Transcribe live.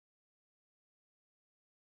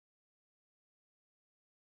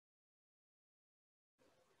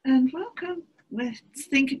And welcome. Let's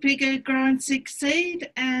Think Bigger, Grow and Succeed.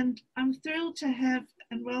 And I'm thrilled to have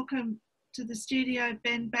and welcome to the studio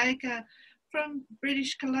Ben Baker from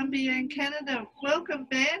British Columbia in Canada. Welcome,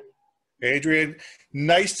 Ben. Adrienne,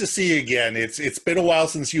 nice to see you again. It's been a while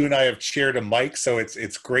since you and I have shared a mic, so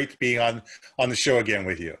it's great being on the show again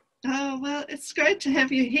with you. Oh, well, it's great to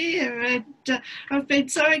have you here. And I've been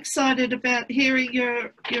so excited about hearing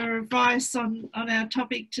your advice on our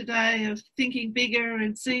topic today of thinking bigger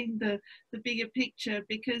and seeing the bigger picture,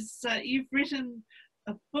 because you've written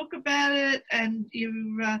a book about it, and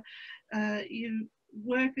you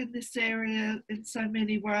work in this area in so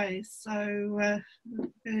many ways. So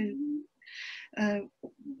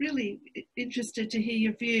really interested to hear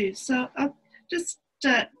your views. So I'll just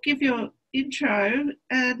give your intro.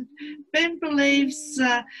 And Ben believes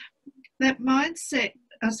that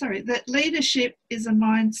leadership is a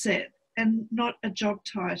mindset and not a job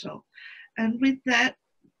title. And with that,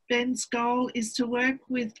 Ben's goal is to work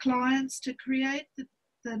with clients to create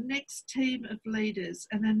the next team of leaders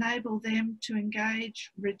and enable them to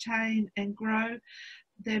engage, retain, and grow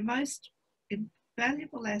their most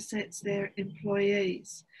valuable assets, their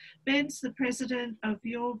employees. Ben's the president of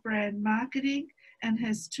Your Brand Marketing and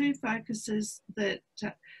has two focuses that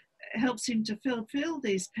helps him to fulfill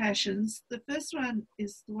these passions. The first one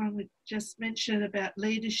is the one we just mentioned about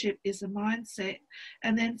leadership is a mindset.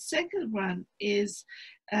 And then second one is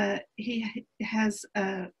he has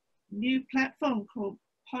a new platform called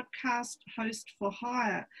Podcast Host for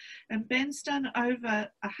Hire. And Ben's done over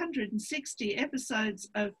 160 episodes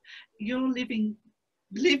of Your Living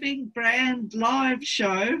Brand live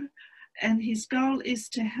show. And his goal is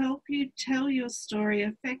to help you tell your story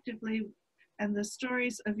effectively and the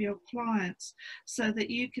stories of your clients so that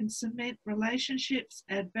you can cement relationships,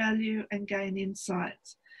 add value, and gain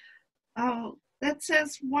insights. Oh, that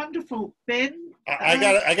sounds wonderful, Ben. I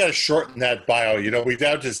gotta shorten that bio. We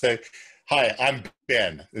now just say, "Hi, I'm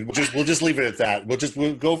Ben." And we'll just leave it at that.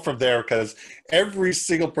 We'll go from there, because every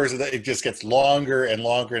single person that it just gets longer and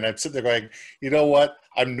longer, and I'm sitting there going, you know what?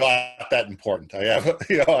 I'm not that important. I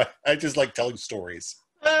am, I just like telling stories.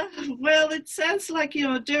 Well, it sounds like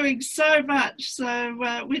you're doing so much,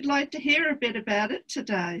 so we'd like to hear a bit about it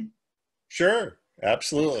today. Sure,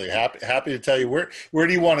 absolutely. Happy to tell you. Where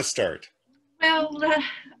do you want to start? Well,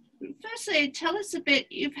 firstly, tell us a bit.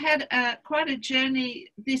 You've had quite a journey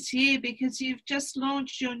this year because you've just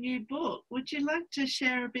launched your new book. Would you like to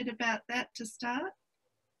share a bit about that to start?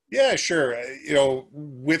 Yeah, sure.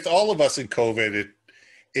 With all of us in COVID,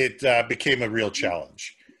 it became a real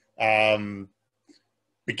challenge.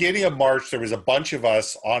 Beginning of March, there was a bunch of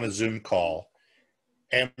us on a Zoom call,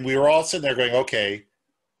 and we were all sitting there going, okay,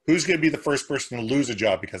 who's going to be the first person to lose a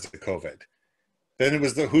job because of COVID? Then it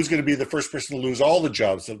was who's going to be the first person to lose all the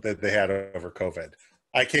jobs that they had over COVID.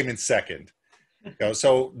 I came in second.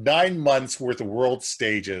 So 9 months worth of world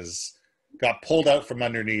stages got pulled out from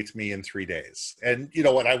underneath me in 3 days. And you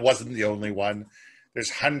know what? I wasn't the only one.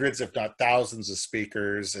 There's hundreds, if not thousands, of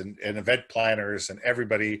speakers and event planners and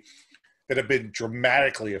everybody that have been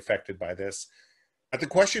dramatically affected by this. But the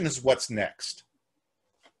question is, what's next?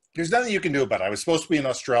 There's nothing you can do about it. I was supposed to be in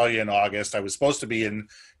Australia in August. I was supposed to be in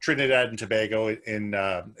Trinidad and Tobago in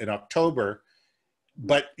October.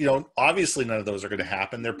 But, obviously none of those are going to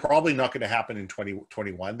happen. They're probably not going to happen in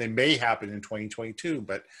 2021. They may happen in 2022.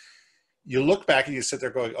 But you look back and you sit there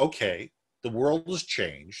going, okay, the world has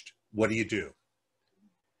changed. What do you do?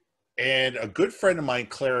 And a good friend of mine,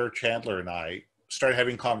 Claire Chandler, and I started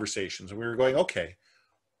having conversations, and we were going, okay,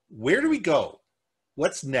 where do we go?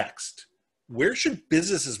 What's next? Where should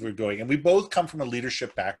businesses be going? And we both come from a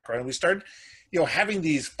leadership background, and we started, having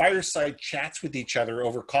these fireside chats with each other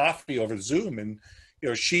over coffee, over Zoom. And,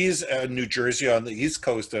 she's in New Jersey on the East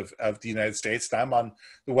Coast of the United States, and I'm on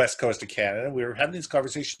the West Coast of Canada. We were having these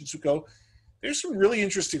conversations. We go, there's some really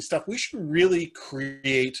interesting stuff. We should really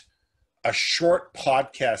create a short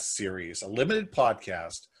podcast series, a limited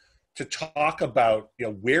podcast, to talk about,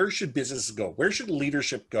 where should businesses go? Where should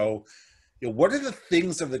leadership go? What are the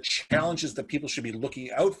things of the challenges that people should be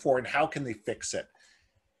looking out for, and how can they fix it?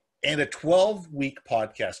 And a 12-week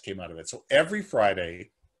podcast came out of it. So every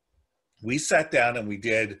Friday, we sat down and we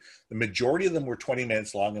did, the majority of them were 20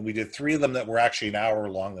 minutes long, and we did 3 of them that were actually an hour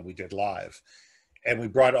long that we did live. And we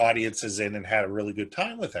brought audiences in and had a really good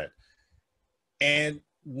time with it. And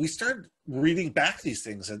we started reading back these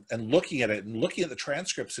things and looking at it and looking at the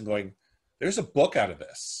transcripts and going, there's a book out of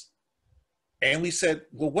this. And we said,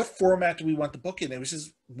 well, what format do we want the book in? And it was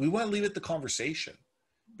just, we want to leave it the conversation,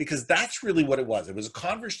 because that's really what it was. It was a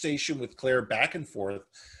conversation with Claire back and forth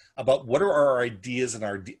about what are our ideas and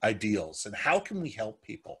our ideals and how can we help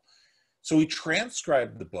people. So we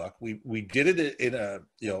transcribed the book. We did it in a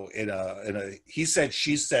he said,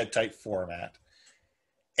 she said type format,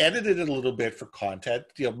 edited it a little bit for content,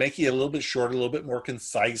 making it a little bit shorter, a little bit more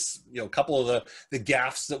concise, a couple of the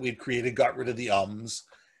gaffes that we'd created, got rid of the ums.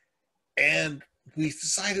 And we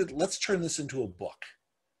decided, let's turn this into a book.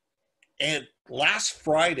 And last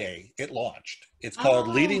Friday, it launched. It's called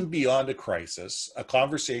Leading Beyond a Crisis, a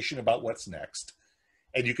conversation about what's next.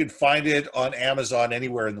 And you can find it on Amazon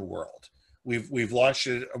anywhere in the world. We've launched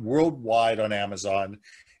it worldwide on Amazon.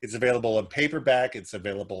 It's available on paperback. It's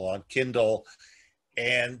available on Kindle.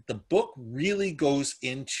 And the book really goes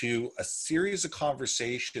into a series of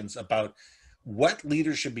conversations about what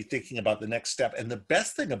leaders should be thinking about the next step. And the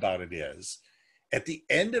best thing about it is, at the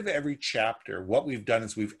end of every chapter, what we've done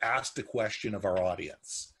is we've asked a question of our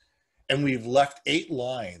audience. And we've left 8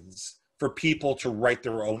 lines for people to write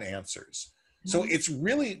their own answers. So it's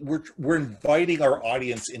really, we're inviting our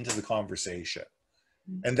audience into the conversation.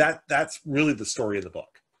 And that's really the story of the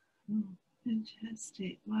book. Oh,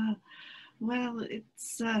 fantastic. Wow. Well,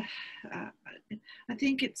 it's, I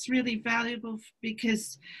think it's really valuable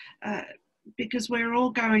because we're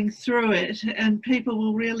all going through it, and people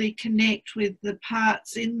will really connect with the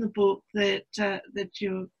parts in the book that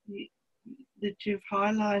you've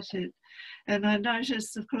highlighted. And I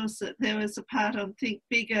noticed, of course, that there was a part on Think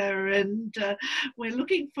Bigger, and we're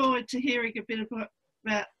looking forward to hearing a bit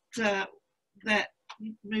about that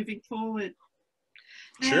moving forward.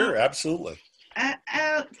 Now, sure, absolutely.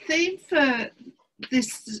 Our theme for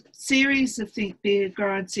this series of Think Bigger,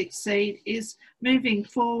 Grow and Succeed is moving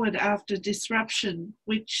forward after disruption,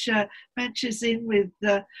 which matches in with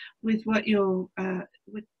what your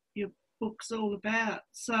book's all about.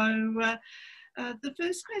 So the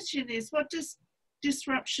first question is, what does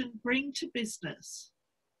disruption bring to business?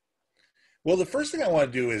 Well, the first thing I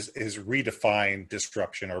want to do is redefine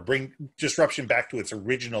disruption, or bring disruption back to its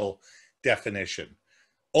original definition.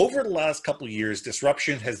 Over the last couple of years,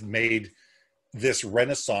 disruption has made this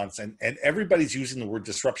renaissance, and everybody's using the word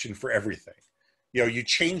disruption for everything. You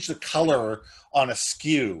change the color on a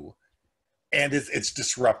SKU and it's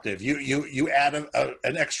disruptive. You add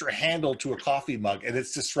an extra handle to a coffee mug and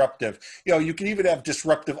it's disruptive. You can even have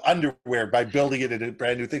disruptive underwear by building it in a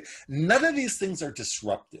brand new thing. None of these things are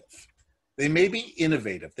disruptive. They may be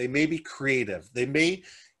innovative. They may be creative. They may,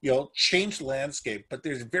 change the landscape, but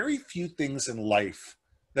there's very few things in life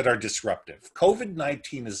that are disruptive.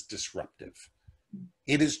 COVID-19 is disruptive.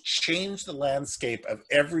 It has changed the landscape of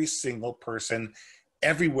every single person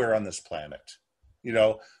everywhere on this planet.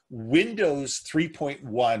 Windows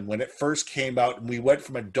 3.1, when it first came out, and we went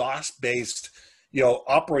from a DOS-based,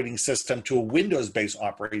 operating system to a Windows-based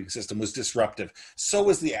operating system, was disruptive. So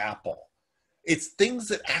was the Apple. It's things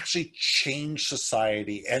that actually change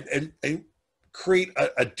society and create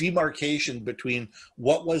a demarcation between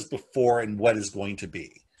what was before and what is going to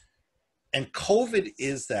be. And COVID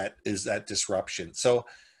is that disruption. So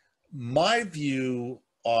my view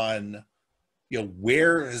on,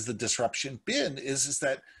 where has the disruption been is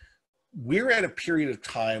that we're at a period of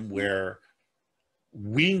time where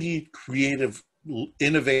we need creative,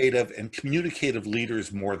 innovative, and communicative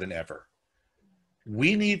leaders more than ever.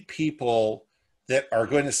 We need people that are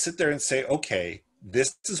going to sit there and say, okay,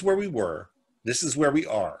 this is where we were. This is where we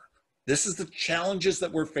are. This is the challenges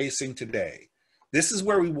that we're facing today. This is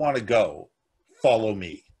where we want to go. Follow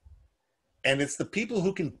me. And it's the people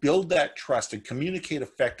who can build that trust and communicate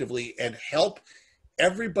effectively and help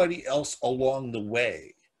everybody else along the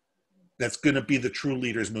way that's going to be the true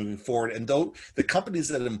leaders moving forward. And though the companies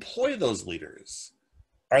that employ those leaders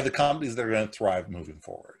are the companies that are going to thrive moving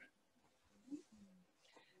forward.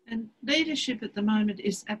 And leadership at the moment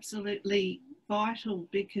is absolutely vital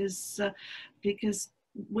because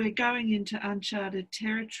we're going into uncharted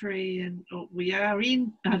territory, or we are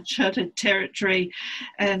in uncharted territory,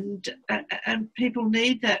 and people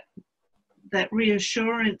need that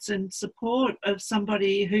reassurance and support of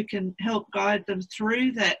somebody who can help guide them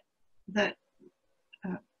through that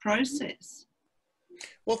process.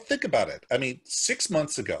 Well, think about it. I mean, 6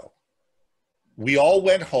 months ago, we all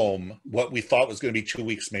went home what we thought was going to be 2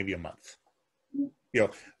 weeks, maybe a month.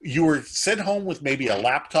 You were sent home with maybe a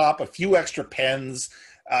laptop, a few extra pens.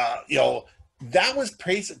 That was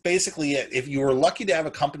basically it. If you were lucky to have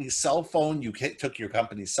a company cell phone, you took your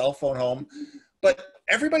company's cell phone home. But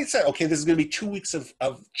everybody said, okay, this is going to be 2 weeks of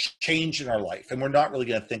change in our life, and we're not really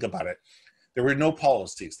going to think about it. There were no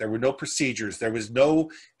policies. There were no procedures. There was no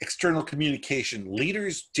external communication.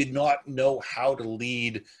 Leaders did not know how to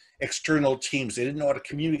lead external teams. They didn't know how to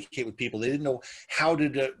communicate with people. They didn't know how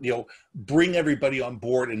to, bring everybody on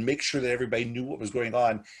board and make sure that everybody knew what was going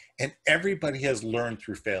on. And everybody has learned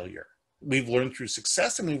through failure. we've learned through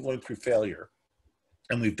success and we've learned through failure.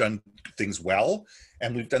 And we've done things well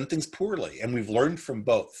and we've done things poorly, and we've learned from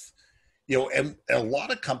both. And a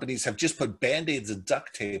lot of companies have just put band-aids and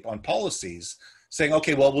duct tape on policies saying,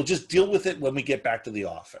 okay, well, we'll just deal with it when we get back to the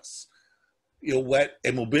office.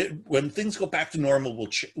 When things go back to normal,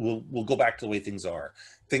 we'll go back to the way things are.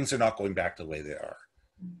 Things are not going back to the way they are.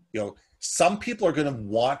 Some people are going to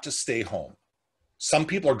want to stay home. Some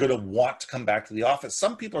people are going to want to come back to the office.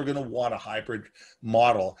 Some people are going to want a hybrid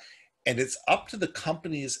model. And it's up to the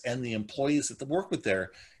companies and the employees that work with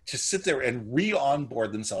there to sit there and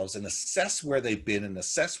re-onboard themselves and assess where they've been and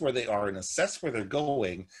assess where they are and assess where they're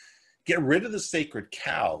going, get rid of the sacred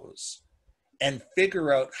cows and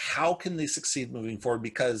figure out how can they succeed moving forward.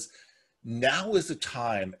 Because now is the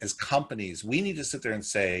time, as companies, we need to sit there and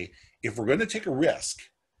say, if we're going to take a risk,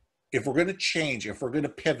 if we're going to change, if we're going to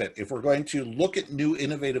pivot, if we're going to look at new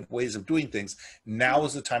innovative ways of doing things, now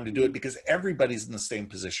is the time to do it, because everybody's in the same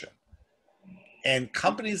position. And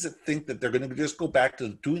companies that think that they're going to just go back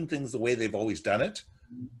to doing things the way they've always done it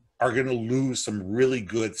are going to lose some really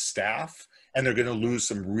good staff, and they're going to lose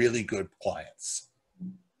some really good clients.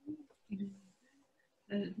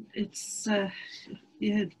 It's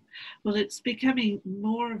becoming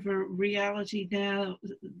more of a reality now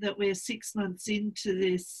that we're 6 months into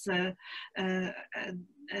this,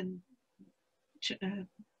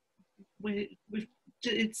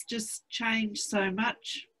 it's just changed so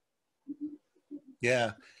much.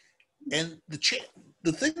 Yeah, and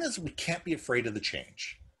the thing is, we can't be afraid of the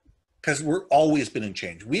change, because we're always been in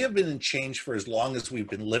change. We have been in change for as long as we've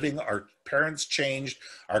been living. Our parents changed,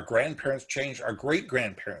 our grandparents changed, our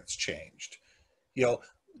great-grandparents changed.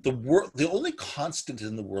 The only constant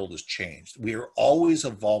in the world is change. We are always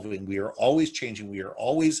evolving. We are always changing. We are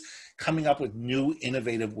always coming up with new,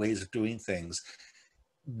 innovative ways of doing things.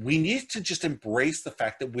 We need to just embrace the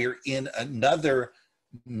fact that we're in another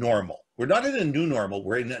normal. We're not in a new normal.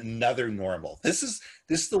 We're in another normal. This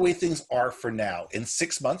is the way things are for now. In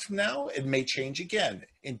 6 months from now, it may change again.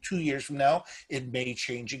 In 2 years from now, it may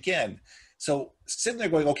change again. So sitting there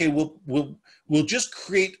going, okay, we'll just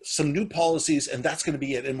create some new policies and that's going to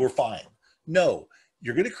be it, and we're fine. No,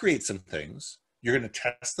 you're going to create some things. You're going to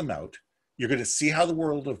test them out. You're going to see how the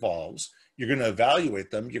world evolves. You're going to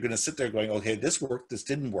evaluate them. You're going to sit there going, okay, this worked, this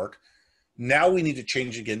didn't work. Now we need to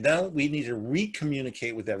change again. Now we need to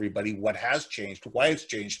re-communicate with everybody what has changed, why it's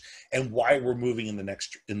changed, and why we're moving in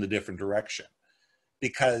the different direction.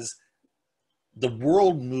 Because the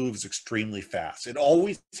world moves extremely fast. It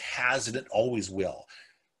always has and it always will.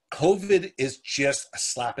 COVID is just a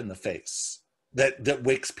slap in the face that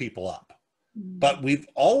wakes people up. But we've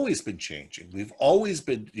always been changing. We've always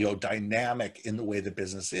been, dynamic in the way the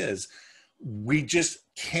business is. We just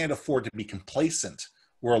can't afford to be complacent,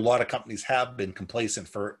 where a lot of companies have been complacent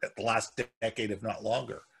for the last decade, if not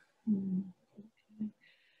longer.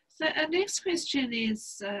 So our next question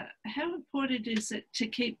is, how important is it to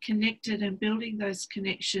keep connected and building those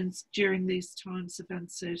connections during these times of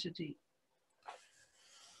uncertainty?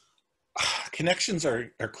 Connections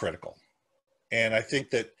are critical. And I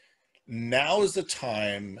think that now is the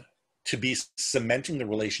time to be cementing the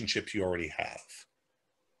relationships you already have.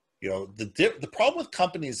 The problem with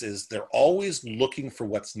companies is they're always looking for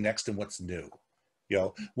what's next and what's new.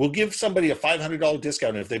 We'll give somebody a $500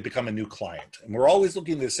 discount if they become a new client. And we're always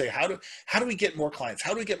looking to say, how do we get more clients?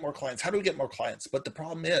 How do we get more clients? How do we get more clients? But the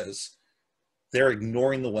problem is they're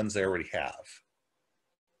ignoring the ones they already have.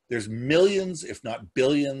 There's millions, if not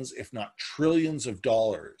billions, if not trillions of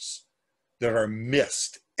dollars that are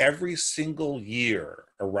missed every single year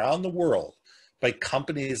around the world by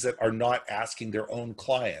companies that are not asking their own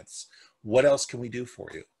clients, what else can we do for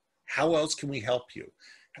you? How else can we help you?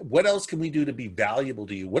 What else can we do to be valuable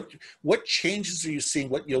to you? What changes are you seeing?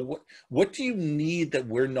 What do you need that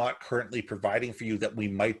we're not currently providing for you that we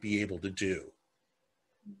might be able to do?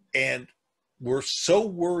 And we're so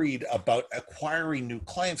worried about acquiring new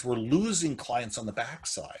clients, we're losing clients on the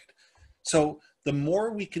backside. So the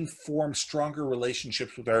more we can form stronger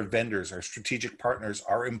relationships with our vendors, our strategic partners,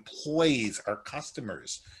 our employees, our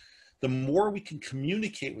customers, the more we can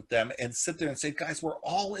communicate with them and sit there and say, guys, we're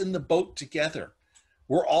all in the boat together.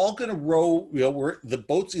 We're all going to row, the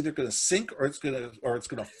boat's either going to sink or it's going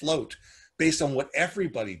to float based on what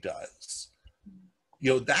everybody does.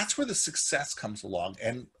 That's where the success comes along.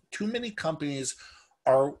 And too many companies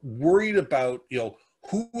are worried about,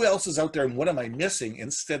 who else is out there and what am I missing,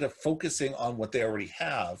 instead of focusing on what they already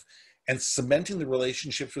have and cementing the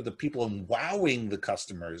relationships with the people and wowing the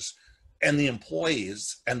customers and the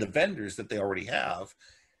employees and the vendors that they already have,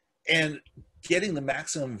 and getting the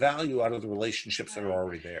maximum value out of the relationships that are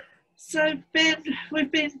already there. So Ben,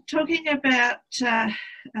 we've been talking about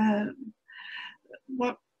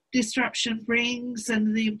what disruption brings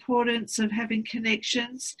and the importance of having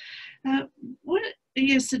connections. What are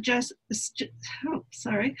your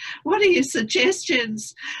What are your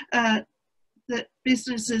suggestions that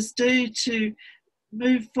businesses do to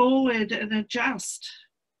move forward and adjust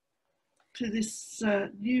to this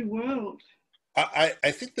new world?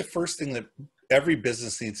 I think the first thing that every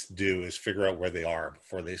business needs to do is figure out where they are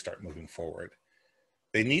before they start moving forward.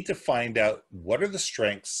 They need to find out what are the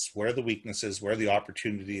strengths, what are the weaknesses, what are the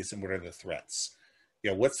opportunities, and what are the threats.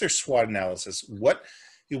 What's their SWOT analysis?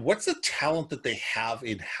 What's the talent that they have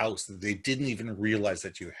in-house that they didn't even realize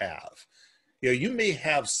that you have? You may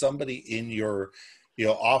have somebody in your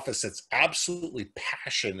office that's absolutely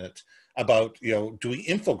passionate about doing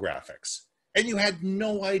infographics, and you had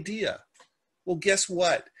no idea. Well, guess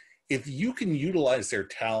what? If you can utilize their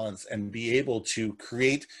talents and be able to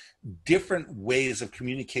create different ways of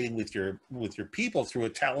communicating with your people through a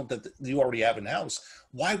talent that you already have in house,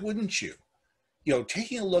 why wouldn't you?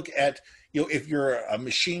 Taking a look at, if you're a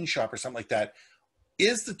machine shop or something like that,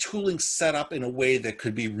 is the tooling set up in a way that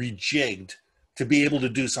could be rejigged to be able to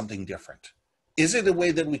do something different? Is it a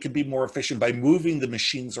way that we could be more efficient by moving the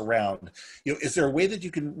machines around? Is there a way that you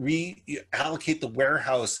can reallocate the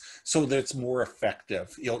warehouse so that it's more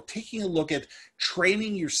effective? Taking a look at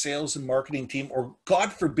training your sales and marketing team, or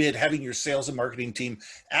God forbid, having your sales and marketing team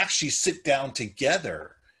actually sit down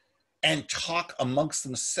together and talk amongst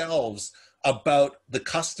themselves about the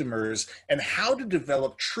customers and how to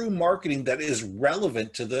develop true marketing that is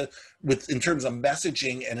relevant to in terms of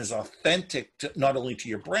messaging and is authentic to, not only to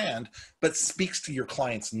your brand, but speaks to your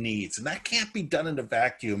client's needs. And that can't be done in a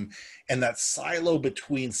vacuum. And that silo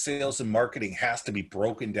between sales and marketing has to be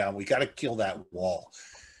broken down. We got to kill that wall.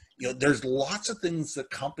 There's lots of things that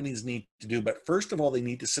companies need to do, but first of all, they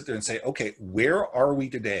need to sit there and say, okay, where are we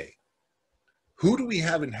today? Who do we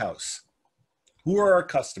have in house? Who are our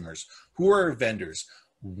customers? Who are our vendors?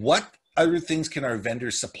 What other things can our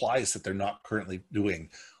vendors supply us that they're not currently doing?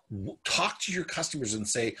 Talk to your customers and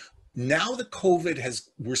say, now that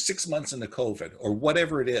we're 6 months into COVID or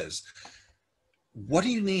whatever it is, what do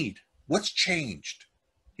you need? What's changed?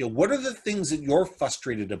 What are the things that you're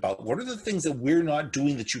frustrated about? What are the things that we're not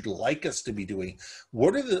doing that you'd like us to be doing?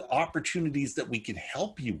 What are the opportunities that we can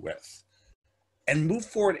help you with? And move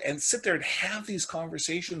forward and sit there and have these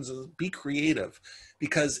conversations and be creative.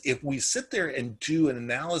 Because if we sit there and do an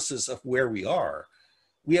analysis of where we are,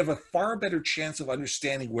 we have a far better chance of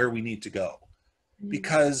understanding where we need to go.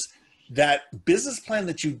 Because that business plan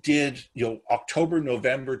that you did, October,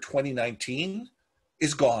 November 2019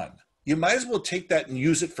 is gone. You might as well take that and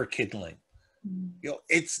use it for kindling.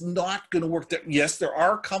 It's not going to work. Yes, there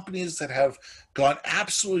are companies that have gone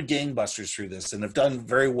absolutely gangbusters through this and have done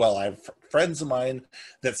very well. I have friends of mine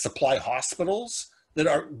that supply hospitals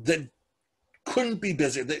that couldn't be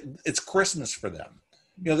busy. It's Christmas for them.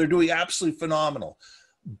 They're doing absolutely phenomenal.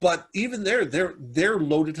 But even they're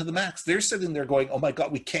loaded to the max. They're sitting there going, "Oh my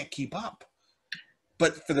God, we can't keep up."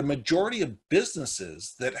 But for the majority of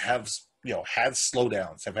businesses that have had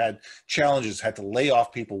slowdowns, have had challenges, had to lay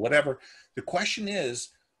off people, whatever. The question is,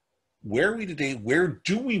 where are we today? Where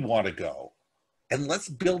do we want to go? And let's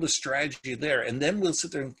build a strategy there. And then we'll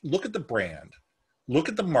sit there and look at the brand, look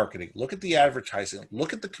at the marketing, look at the advertising,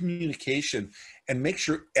 look at the communication, and make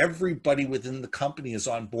sure everybody within the company is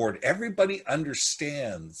on board. Everybody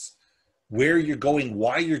understands where you're going,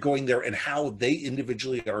 why you're going there, and how they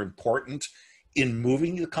individually are important in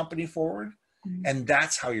moving the company forward. And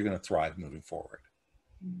that's how you're going to thrive moving forward.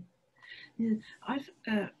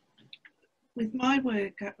 Yeah, with my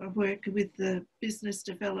work, I work with the business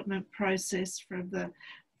development process from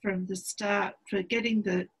the start, for getting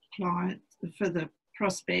the client, for the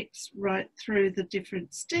prospects, right through the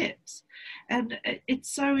different steps. And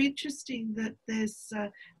it's so interesting that there's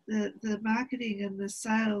the marketing and the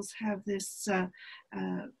sales have this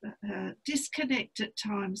disconnect at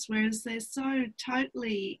times, whereas they're so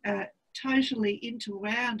totally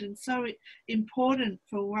interwound and so important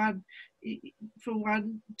for one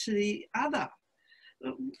to the other.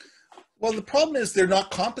 Well, the problem is they're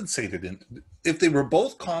not compensated. And if they were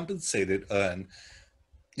both compensated on,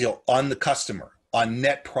 on the customer, on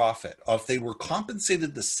net profit, or if they were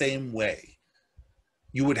compensated the same way,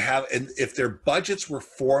 you would have, and if their budgets were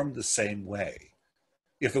formed the same way,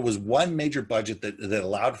 if it was one major budget that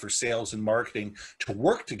allowed for sales and marketing to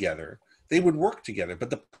work together, they would work together. But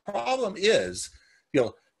the problem is,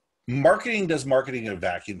 marketing does marketing in a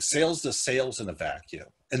vacuum, sales does sales in a vacuum,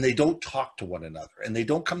 and they don't talk to one another, and they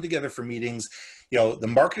don't come together for meetings. The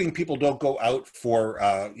marketing people don't go out for,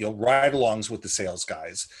 ride-alongs with the sales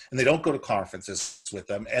guys, and they don't go to conferences with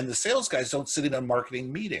them, and the sales guys don't sit in on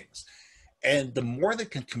marketing meetings. And the more they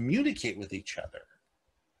can communicate with each other,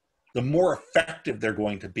 the more effective they're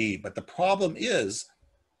going to be. But the problem is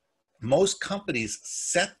most companies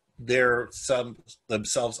set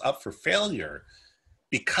themselves up for failure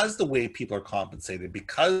because the way people are compensated,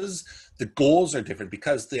 because the goals are different,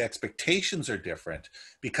 because the expectations are different,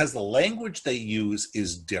 because the language they use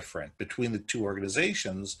is different between the two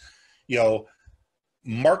organizations.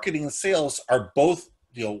 Marketing and sales are both,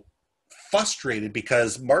 frustrated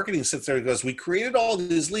because marketing sits there and goes, we created all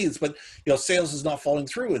these leads, but sales is not following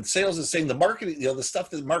through, and sales is saying the marketing, the stuff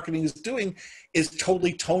that marketing is doing is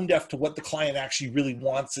totally tone deaf to what the client actually really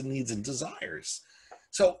wants and needs and desires.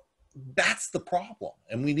 So that's the problem,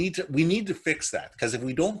 and we need to fix that, because if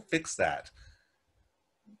we don't fix that,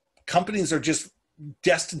 companies are just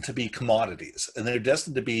destined to be commodities, and they're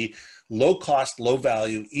destined to be low cost, low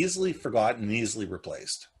value, easily forgotten, and easily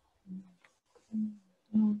replaced.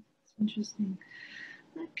 Oh, that's interesting.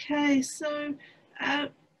 Okay, so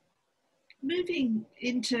moving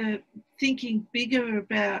into thinking bigger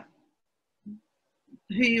about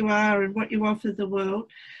who you are and what you offer the world,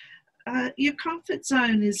 your comfort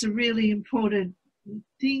zone is a really important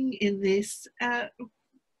thing in this.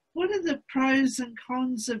 What are the pros and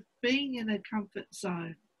cons of being in a comfort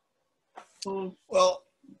zone? Or well,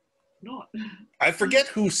 not? I forget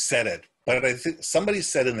who said it, but I think somebody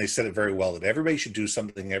said, and they said it very well, that everybody should do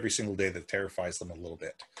something every single day that terrifies them a little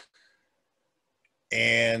bit.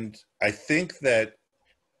 And I think that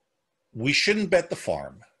we shouldn't bet the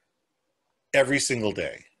farm every single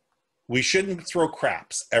day. We shouldn't throw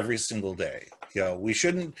craps every single day. We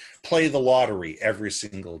shouldn't play the lottery every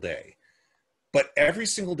single day. But every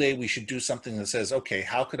single day we should do something that says, okay,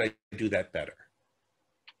 how could I do that better?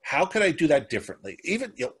 How could I do that differently?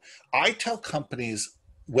 Even, I tell companies,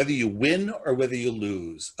 whether you win or whether you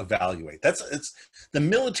lose, evaluate. The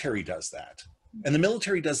military does that. And the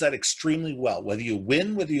military does that extremely well. Whether you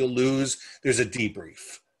win, whether you lose, there's a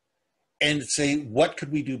debrief. And say, what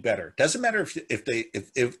could we do better? Doesn't matter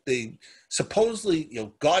if they supposedly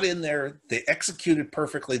got in there, they executed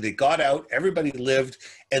perfectly, they got out, everybody lived,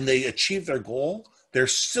 and they achieved their goal. They're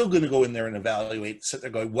still going to go in there and evaluate, sit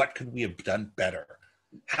there going, what could we have done better?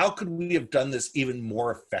 How could we have done this even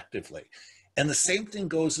more effectively? And the same thing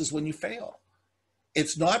goes as when you fail.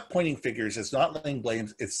 It's not pointing fingers, it's not laying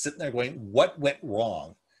blames, it's sitting there going, what went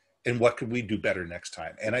wrong and what could we do better next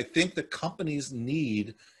time? And I think that companies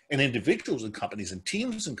need, and individuals in companies and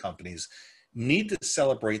teams in companies need to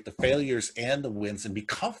celebrate the failures and the wins and be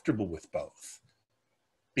comfortable with both.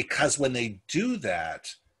 Because when they do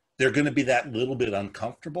that, they're going to be that little bit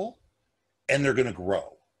uncomfortable and they're going to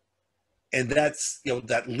grow. And that's,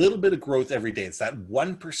 that little bit of growth every day. It's that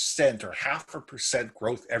 1% or 0.5%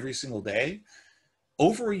 growth every single day.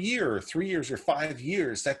 Over a year or 3 years or 5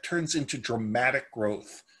 years, that turns into dramatic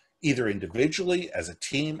growth, either individually, as a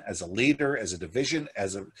team, as a leader, as a division,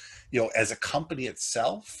 as a company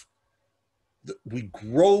itself. We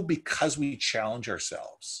grow because we challenge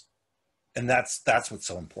ourselves. And that's what's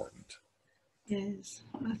so important. Yes,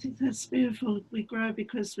 I think that's beautiful. We grow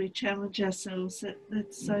because we challenge ourselves.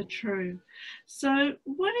 That's so true. So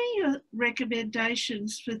what are your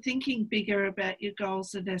recommendations for thinking bigger about your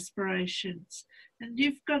goals and aspirations? And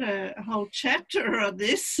you've got a whole chapter on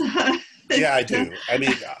this. Yeah, I do. I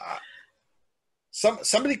mean,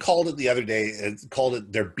 somebody called it the other day, called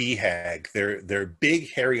it their BHAG, their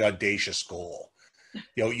big, hairy, audacious goal.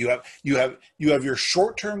 You have your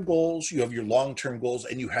short-term goals, you have your long-term goals,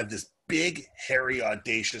 and you have this big, hairy,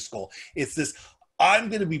 audacious goal. It's this, I'm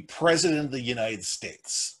going to be president of the United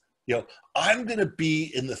States. I'm going to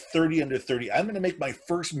be in the 30 under 30. I'm going to make my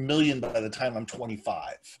first million by the time I'm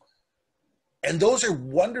 25. And those are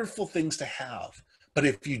wonderful things to have. But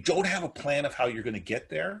if you don't have a plan of how you're going to get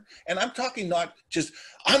there, and I'm talking not just,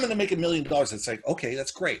 I'm going to make $1 million. It's like, okay,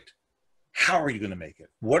 that's great. How are you going to make it?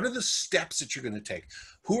 What are the steps that you're going to take?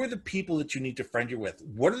 Who are the people that you need to friend you with?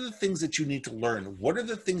 What are the things that you need to learn? What are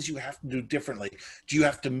the things you have to do differently? Do you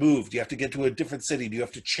have to move? Do you have to get to a different city? Do you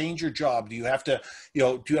have to change your job? Do you have to,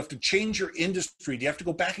 do you have to change your industry? Do you have to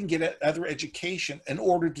go back and get other education in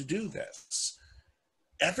order to do this?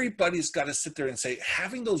 Everybody's got to sit there and say,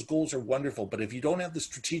 having those goals are wonderful, but if you don't have the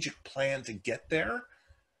strategic plan to get there,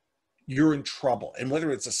 you're in trouble. And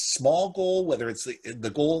whether it's a small goal, whether it's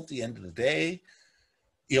the goal at the end of the day,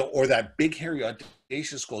 or that big, hairy,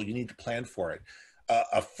 audacious goal, you need to plan for it.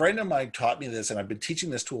 A friend of mine taught me this, and I've been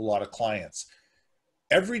teaching this to a lot of clients.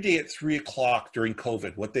 Every day at 3 o'clock during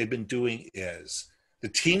COVID, what they've been doing is the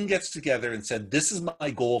team gets together and said, this is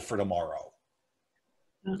my goal for tomorrow.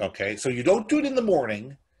 Okay, so you don't do it in the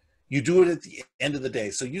morning, you do it at the end of the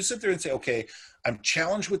day. So you sit there and say, okay, I'm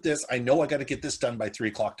challenged with this. I know I got to get this done by 3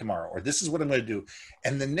 o'clock tomorrow, or this is what I'm going to do.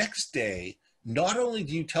 And the next day, not only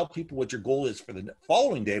do you tell people what your goal is for the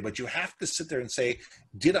following day, but you have to sit there and say,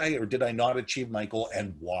 did I or did I not achieve my goal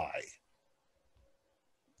and why?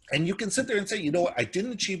 And you can sit there and say, you know what, I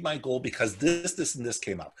didn't achieve my goal because this, and this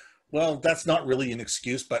came up. Well, that's not really an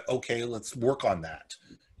excuse, but okay, let's work on that.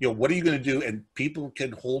 You know, what are you going to do? And people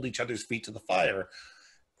can hold each other's feet to the fire.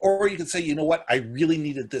 Or you can say, you know what, I really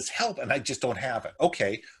needed this help and I just don't have it.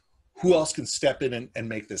 Okay, who else can step in and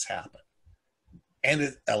make this happen? And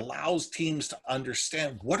it allows teams to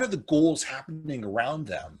understand what are the goals happening around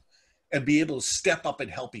them and be able to step up and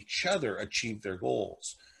help each other achieve their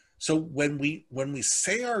goals. So when we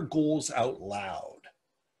say our goals out loud,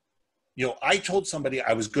 you know, I told somebody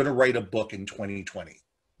I was going to write a book in 2020.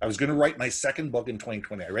 I was going to write my second book in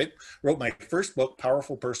 2020. I wrote my first book,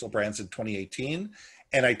 Powerful Personal Brands, in 2018.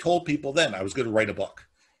 And I told people then I was going to write a book.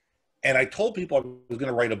 And I told people I was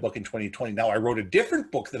going to write a book in 2020. Now I wrote a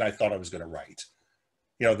different book than I thought I was going to write.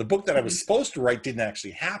 You know, the book that I was supposed to write didn't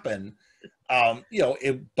actually happen. You know,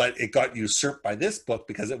 but it got usurped by this book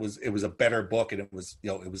because it was a better book and it was, you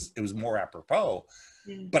know, it was more apropos.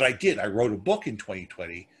 But I wrote a book in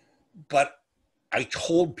 2020, but I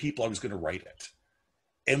told people I was going to write it.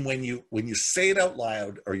 And when you say it out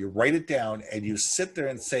loud or you write it down and you sit there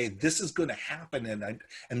and say, this is going to happen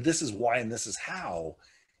and this is why and this is how,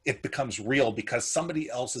 it becomes real because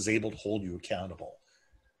somebody else is able to hold you accountable.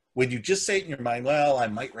 When you just say it in your mind, well, I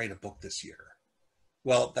might write a book this year.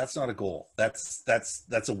 Well, that's not a goal. That's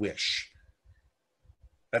a wish.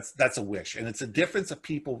 That's a wish. And it's a difference of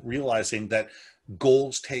people realizing that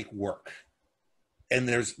goals take work. And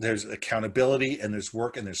there's accountability and there's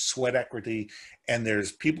work and there's sweat equity and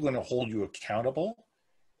there's people going to hold you accountable.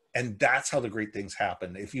 And that's how the great things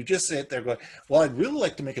happen. If you just sit there going, well, I'd really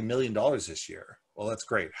like to make $1 million this year. Well, that's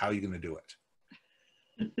great. How are you going to do it?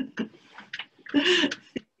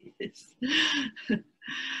 Yes.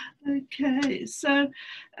 Okay. So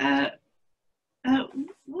what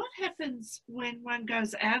happens when one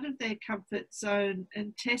goes out of their comfort zone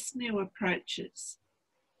and tests new approaches?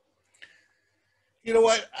 You know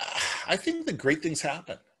what? I think the great things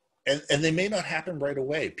happen, and they may not happen right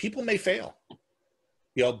away. People may fail,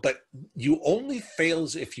 you know, but you only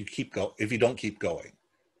fails if you don't keep going.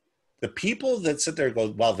 The people that sit there and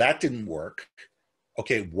go, well, that didn't work.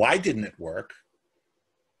 Okay, why didn't it work?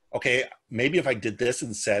 Okay, maybe if I did this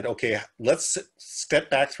and said, okay, let's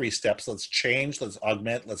step back 3 steps, let's change, let's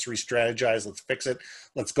augment, let's re-strategize, let's fix it,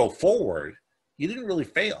 let's go forward. You didn't really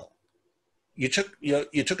fail. You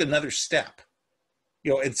took another step.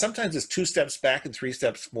 You know, and sometimes it's 2 steps back and 3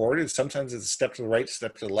 steps forward, and sometimes it's a step to the right,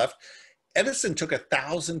 step to the left. Edison took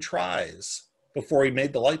 1,000 tries before he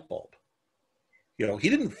made the light bulb. You know, he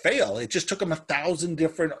didn't fail. It just took him 1,000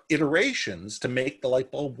 different iterations to make the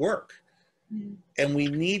light bulb work. And we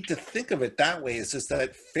need to think of it that way. It's just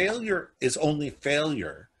that failure is only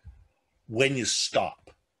failure when you stop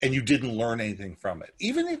and you didn't learn anything from it.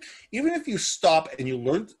 Even if you stop and you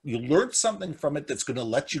learned something from it that's going to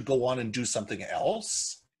let you go on and do something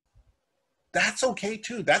else, that's okay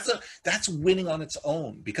too. That's winning on its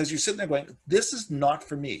own, because you're sitting there going, this is not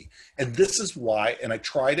for me, and this is why. And I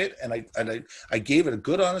tried it, and I gave it a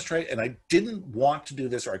good honest try, and I didn't want to do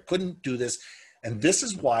this, or I couldn't do this, and this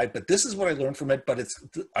is why. But this is what I learned from it. But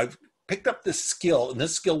I've picked up this skill, and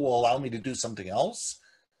this skill will allow me to do something else.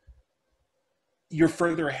 You're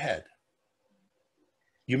further ahead.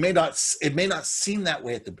 It may not seem that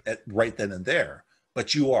way at right then and there,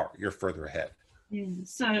 but you're further ahead. Yeah.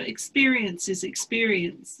 So experience is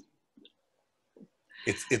experience.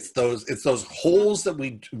 It's those holes that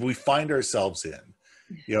we find ourselves in,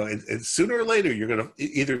 you know, and sooner or later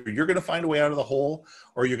you're gonna find a way out of the hole,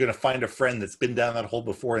 or you're gonna find a friend that's been down that hole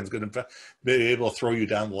before and is gonna be able to throw you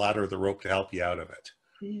down the ladder or the rope to help you out of it.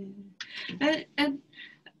 Yeah. And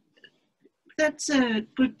that's a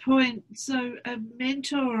good point. So a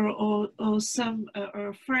mentor or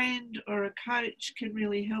a friend or a coach can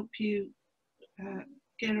really help you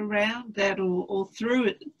get around that or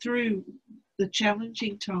through the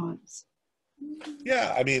challenging times.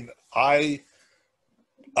 Yeah, I mean, I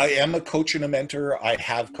am a coach and a mentor. I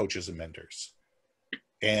have coaches and mentors,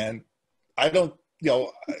 and I don't. You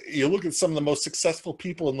know, you look at some of the most successful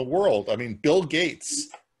people in the world. I mean, Bill Gates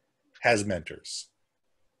has mentors,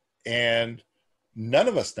 and none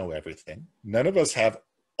of us know everything. None of us have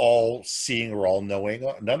all seeing or all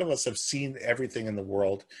knowing. None of us have seen everything in the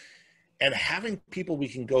world. And having people we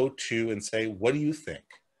can go to and say, what do you think?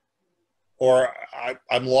 Or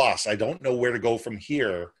I'm lost. I don't know where to go from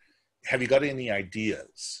here. have you got any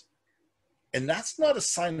ideas? And that's not a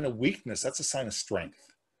sign of weakness, that's a sign of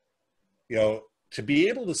strength. You know, to be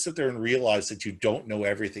able to sit there and realize that you don't know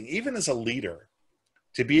everything, even as a leader,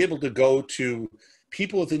 to be able to go to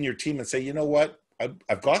people within your team and say, you know what,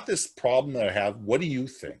 I've got this problem that I have, what do you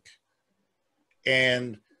think?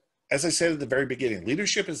 And as I said at the very beginning,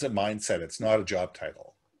 leadership is a mindset, it's not a job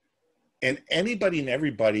title. And anybody and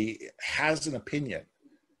everybody has an opinion,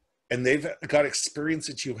 and they've got experience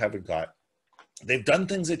that you haven't got. They've done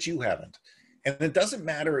things that you haven't. And it doesn't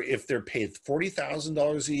matter if they're paid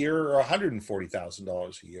 $40,000 a year or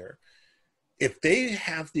 $140,000 a year. If they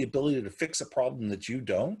have the ability to fix a problem that you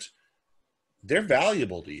don't, they're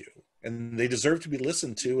valuable to you, and they deserve to be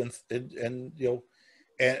listened to and you know,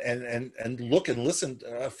 and look and listen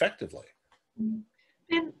effectively.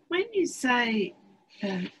 And when you say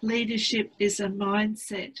leadership is a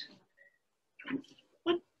mindset,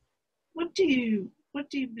 what do you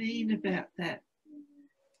mean about that?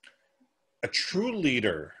 A true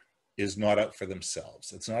leader is not out for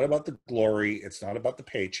themselves. It's not about the glory. It's not about the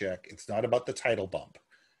paycheck. It's not about the title bump.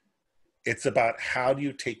 It's about how do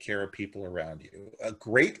you take care of people around you. A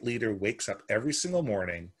great leader wakes up every single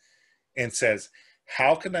morning and says,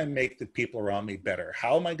 how can I make the people around me better?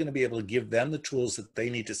 How am I going to be able to give them the tools that they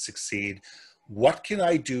need to succeed? What can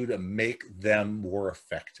I do to make them more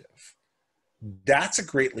effective? That's a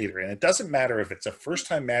great leader. And it doesn't matter if it's a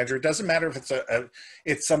first-time manager. It doesn't matter if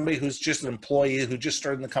it's somebody who's just an employee who just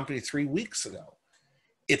started in the company 3 weeks ago.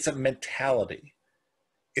 It's a mentality.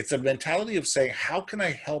 It's a mentality of saying, how can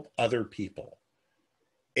I help other people?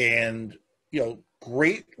 And, you know,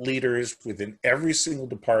 great leaders within every single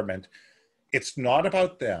department, it's not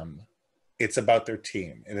about them. It's about their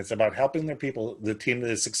team. And it's about helping their people, the team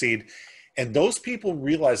to succeed. And those people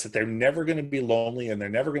realize that they're never going to be lonely, and they're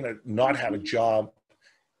never going to not have a job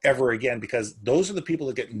ever again, because those are the people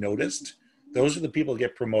that get noticed. Those are the people that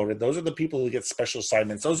get promoted. Those are the people that get special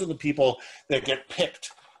assignments. Those are the people that get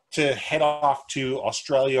picked to head off to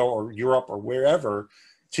Australia or Europe or wherever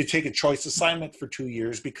to take a choice assignment for 2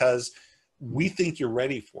 years because we think you're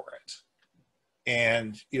ready for it.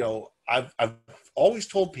 And, you know, I've always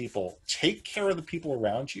told people, take care of the people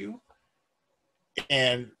around you,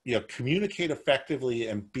 and, you know, communicate effectively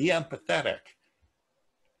and be empathetic,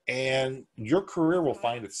 and your career will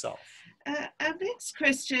find itself. Our next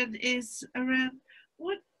question is around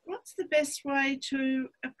what's the best way to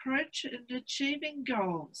approach and achieving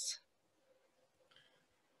goals?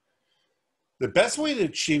 The best way to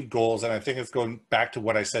achieve goals, and I think it's going back to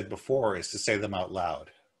what I said before, is to say them out loud.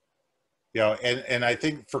 You know, and I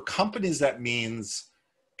think for companies that means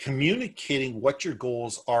communicating what your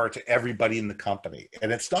goals are to everybody in the company.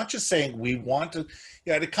 And it's not just saying we want to, you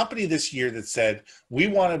know, I had a company this year that said, we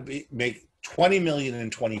want to make 20 million in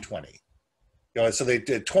 2020. You know, so they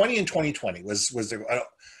did 20 in 2020 was their,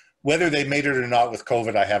 whether they made it or not with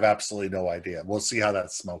COVID, I have absolutely no idea. We'll see how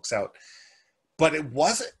that smokes out. But it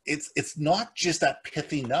wasn't, it's not just that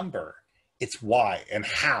pithy number. It's why and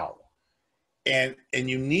how. And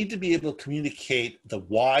you need to be able to communicate the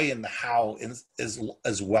why and the how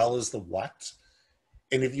as well as the what.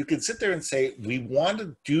 And if you can sit there and say, we want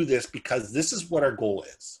to do this because this is what our goal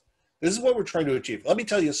is. This is what we're trying to achieve. Let me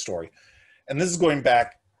tell you a story. And this is going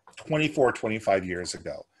back 25 years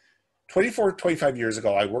ago. 25 years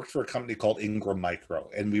ago, I worked for a company called Ingram Micro,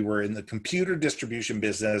 and we were in the computer distribution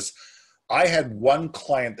business. I had one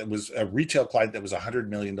client that was a retail client that was a $100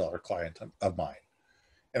 million client of mine.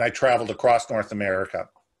 And I traveled across North America.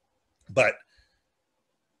 But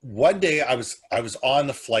one day I was on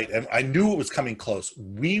the flight, and I knew it was coming close.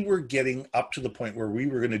 We were getting up to the point where we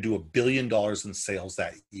were going to do $1 billion in sales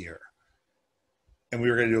that year. And we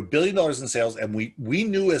were going to do $1 billion in sales. And we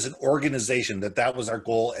knew as an organization that was our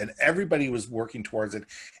goal, and everybody was working towards it.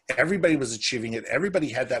 Everybody was achieving it. Everybody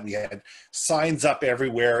had that. We had signs up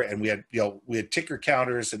everywhere, and we had ticker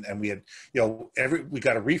counters, and we had, we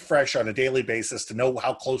got a refresh on a daily basis to know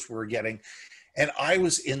how close we were getting. And I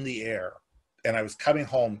was in the air, and I was coming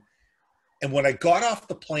home. And when I got off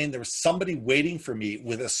the plane, there was somebody waiting for me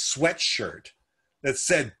with a sweatshirt that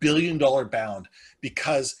said $1 billion bound,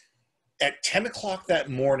 because at 10 o'clock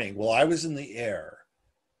that morning, while I was in the air,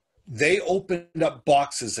 they opened up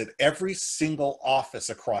boxes at every single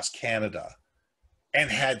office across Canada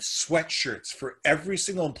and had sweatshirts for every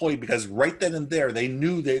single employee, because right then and there, they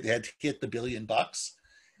knew they had to hit the $1 billion.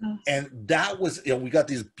 And that was, we got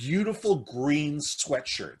these beautiful green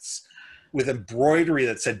sweatshirts with embroidery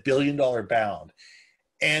that said $1 billion bound.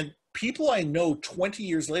 And people I know 20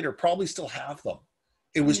 years later probably still have them.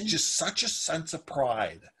 It was just such a sense of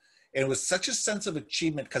pride. And it was such a sense of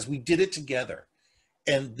achievement because we did it together.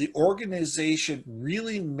 And the organization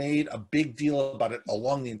really made a big deal about it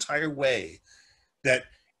along the entire way, that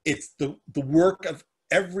it's the work of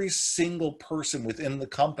every single person within the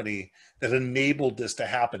company that enabled this to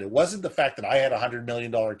happen. It wasn't the fact that I had a $100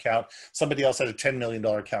 million account, somebody else had a $10 million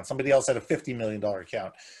account, somebody else had a $50 million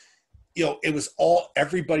account. It was all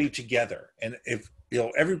everybody together. And if,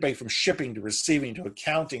 everybody from shipping to receiving to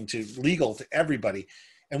accounting to legal to everybody,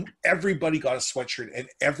 and everybody got a sweatshirt and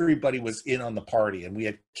everybody was in on the party. And we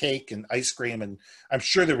had cake and ice cream, and I'm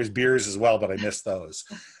sure there was beers as well, but I missed those.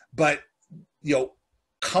 But,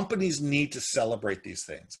 companies need to celebrate these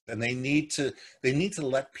things, and they need to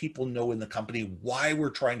let people know in the company why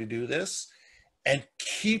we're trying to do this, and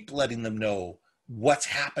keep letting them know what's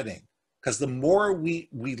happening. Because the more we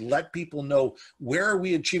let people know, where are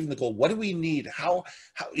we achieving the goal? What do we need? How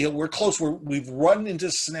we're close. We've run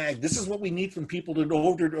into snag. This is what we need from people to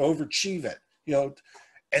overachieve it.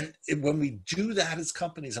 And when we do that as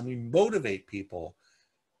companies and we motivate people,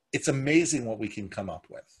 it's amazing what we can come up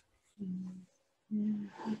with.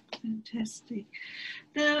 Yeah, fantastic.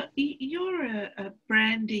 Now, you're a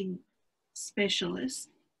branding specialist.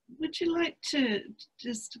 Would you like to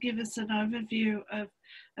just give us an overview of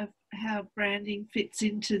how branding fits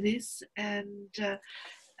into this? And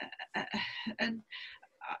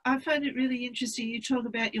I find it really interesting. You talk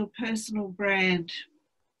about your personal brand.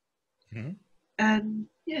 Mm-hmm. And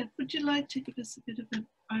would you like to give us a bit of an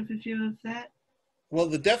overview of that? Well,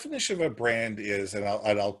 the definition of a brand is, and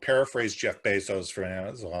I'll paraphrase Jeff Bezos from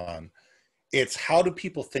Amazon, it's how do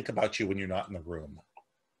people think about you when you're not in the room?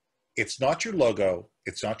 It's not your logo.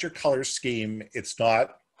 It's not your color scheme. It's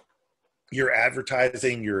not your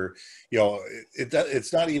advertising,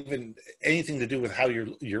 it's not even anything to do with how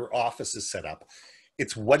your office is set up.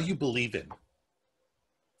 It's what do you believe in?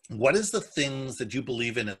 What is the things that you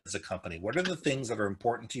believe in as a company? What are the things that are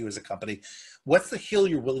important to you as a company? What's the hill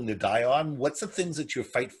you're willing to die on? What's the things that you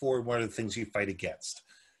fight for? And what are the things you fight against?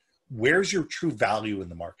 Where's your true value in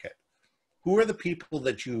the market? Who are the people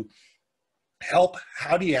that you help?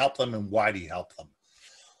 How do you help them? And why do you help them?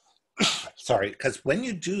 Sorry, because when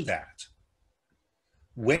you do that,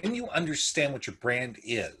 when you understand what your brand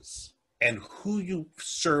is and who you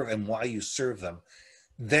serve and why you serve them,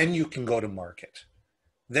 then you can go to market.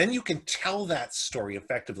 Then you can tell that story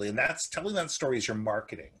effectively. And telling that story is your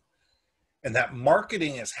marketing. And that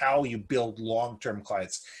marketing is how you build long-term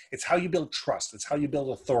clients. It's how you build trust. It's how you build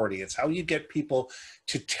authority. It's how you get people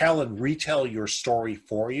to tell and retell your story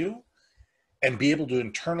for you and be able to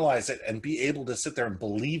internalize it and be able to sit there and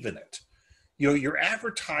believe in it. Your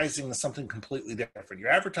advertising is something completely different.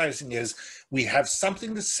 Your advertising is, we have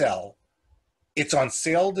something to sell. It's on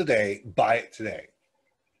sale today. Buy it today.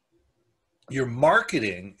 Your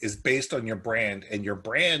marketing is based on your brand, and your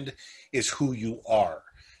brand is who you are.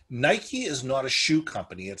 Nike is not a shoe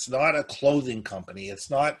company. It's not a clothing company.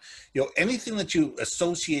 It's not, anything that you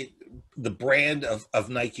associate the brand of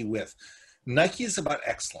Nike with. Nike is about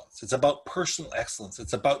excellence. It's about personal excellence.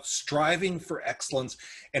 It's about striving for excellence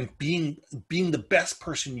and being the best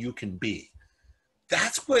person you can be.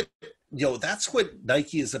 That's what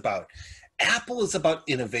Nike is about. Apple is about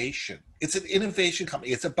innovation. It's an innovation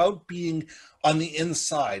company. It's about being on the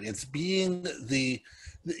inside. It's being the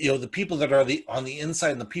people that are on the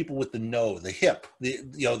inside, and the people with the know, the hip,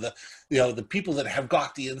 the people that have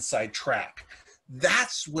got the inside track.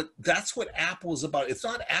 That's what Apple is about. It's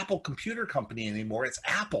not Apple Computer Company anymore. It's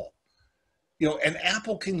Apple. And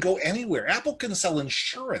Apple can go anywhere. Apple can sell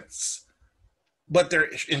insurance, but their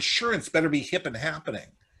insurance better be hip and happening.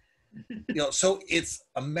 So it's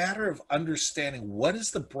a matter of understanding, what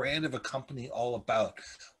is the brand of a company all about?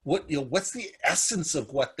 What's the essence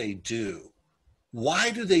of what they do?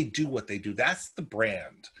 Why do they do what they do? That's the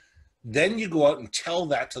brand. Then you go out and tell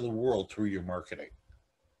that to the world through your marketing.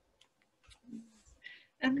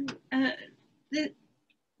 And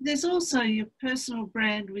there's also your personal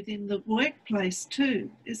brand within the workplace too,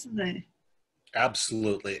 isn't there?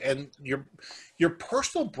 Absolutely. And your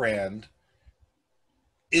personal brand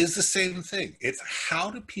is the same thing. It's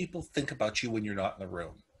how do people think about you when you're not in the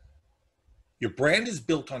room? Your brand is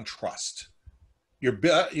built on trust. Your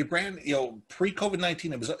brand,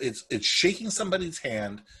 pre-COVID-19, it's shaking somebody's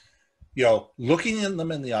hand, looking in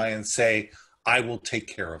them in the eye and say, I will take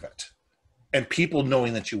care of it. And people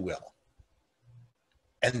knowing that you will.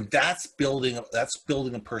 And that's building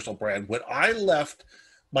a personal brand. When I left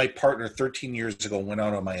my partner 13 years ago and went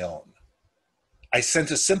out on my own, I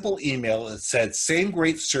sent a simple email that said, same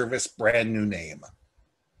great service, brand new name.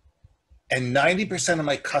 And 90% of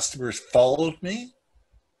my customers followed me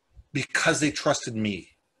because they trusted me.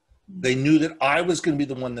 They knew that I was going to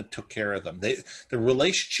be the one that took care of them. The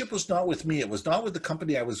relationship was not with me. It was not with the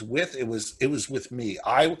company I was with. It was with me.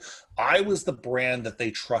 I was the brand that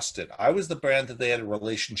they trusted. I was the brand that they had a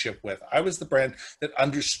relationship with. I was the brand that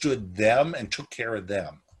understood them and took care of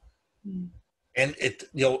them. Mm. And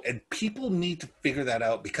and people need to figure that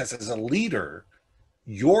out, because as a leader,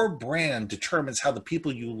 your brand determines how the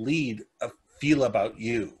people you lead feel about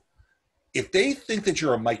you. If they think that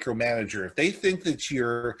you're a micromanager, if they think that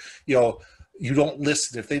you're, you don't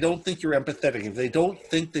listen, if they don't think you're empathetic, if they don't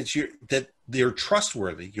think that they're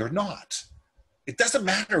trustworthy, you're not. It doesn't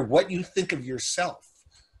matter what you think of yourself.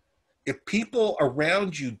 If people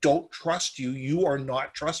around you don't trust you, you are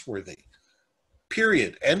not trustworthy.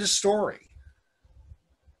 Period. End of story.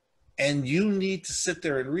 And you need to sit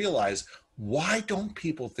there and realize, why don't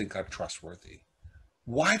people think I'm trustworthy?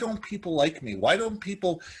 Why don't people like me? Why don't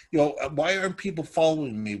people, why aren't people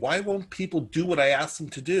following me? Why won't people do what I ask them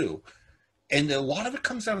to do? And a lot of it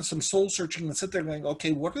comes down to some soul searching and sit there going,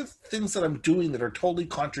 okay, what are the things that I'm doing that are totally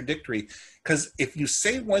contradictory? Because if you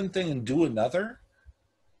say one thing and do another,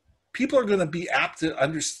 people are going to be apt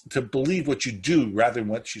to believe what you do rather than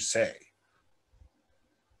what you say.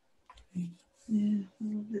 Yeah,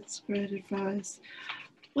 well, that's great advice.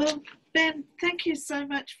 Well, Ben, thank you so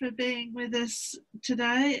much for being with us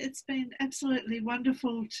today. It's been absolutely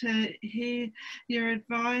wonderful to hear your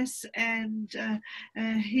advice and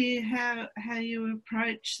hear how you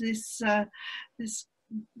approach this this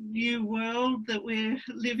new world that we're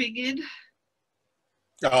living in.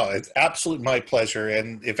 Oh, it's absolutely my pleasure.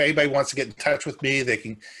 And if anybody wants to get in touch with me, they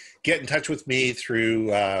can get in touch with me through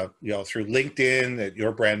through LinkedIn at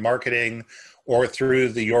Your Brand Marketing, or through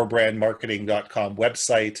the yourbrandmarketing.com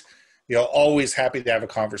website. Always happy to have a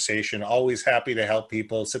conversation, always happy to help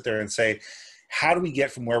people sit there and say, how do we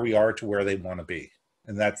get from where we are to where they want to be?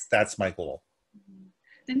 And that's my goal.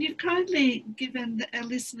 And you've kindly given our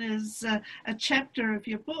listeners a chapter of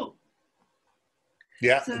your book.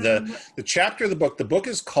 Yeah, so, the chapter of the book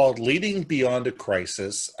is called Leading Beyond a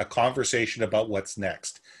Crisis, a Conversation About What's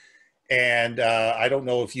Next. And I don't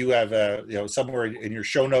know if you have somewhere in your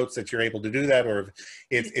show notes that you're able to do that, or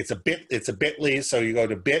if it's a bit.ly. So you go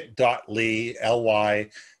to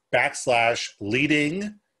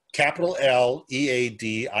bit.ly/leading, capital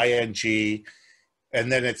LEADING,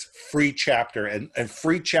 and then it's free chapter, and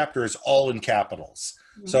free chapter is all in capitals.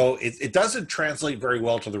 So it doesn't translate very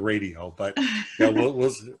well to the radio, but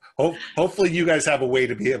hopefully you guys have a way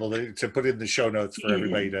to be able to put in the show notes for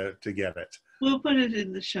everybody to get it. We'll put it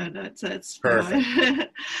in the show notes. That's perfect. Fine.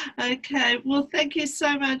 Okay. Well, thank you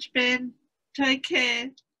so much, Ben. Take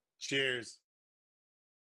care. Cheers.